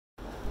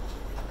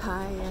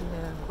Hi,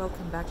 and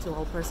welcome back to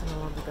All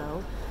Personal on the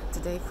Go.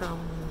 Today from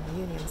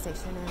Union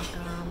Station,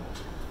 and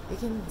you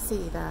can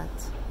see that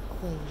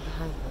thing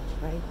behind me,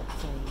 right?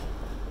 Saying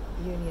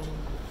Union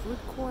Food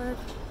Court.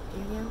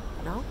 Union?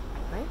 No?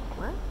 Right?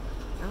 What?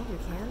 No, you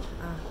can't?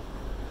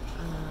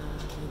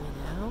 Maybe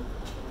now?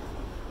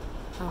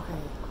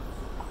 Okay.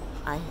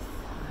 I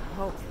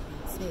hope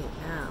you can see it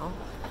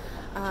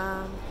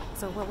now.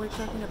 So what we're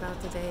talking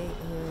about today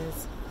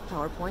is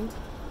PowerPoint.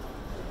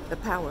 The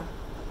power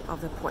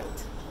of the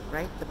point,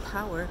 right? The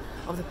power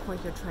of the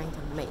point you're trying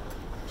to make.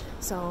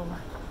 So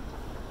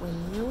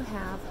when you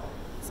have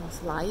some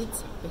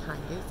slides behind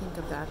you, think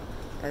of that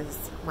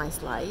as my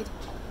slide.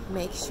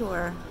 Make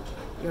sure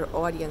your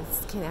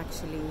audience can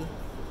actually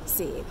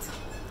see it,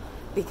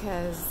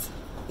 because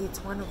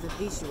it's one of the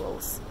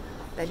visuals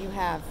that you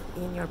have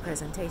in your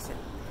presentation.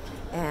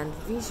 And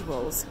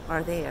visuals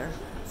are there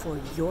for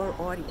your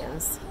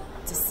audience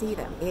to see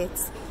them.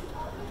 It's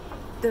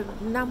the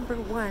number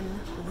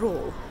one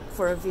rule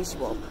for a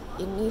visual.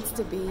 It needs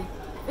to be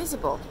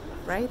visible,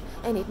 right?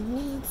 And it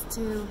needs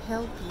to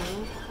help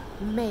you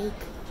make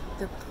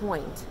the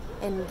point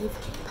and give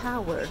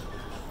power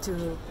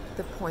to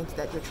the point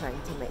that you're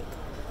trying to make.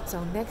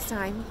 So next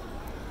time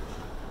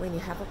when you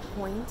have a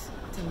point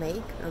to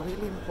make, a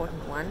really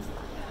important one,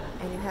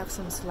 and you have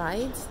some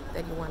slides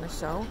that you want to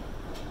show,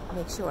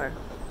 make sure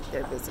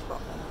they're visible.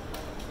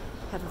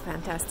 Have a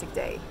fantastic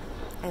day,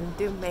 and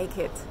do make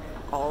it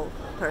all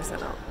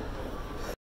personal.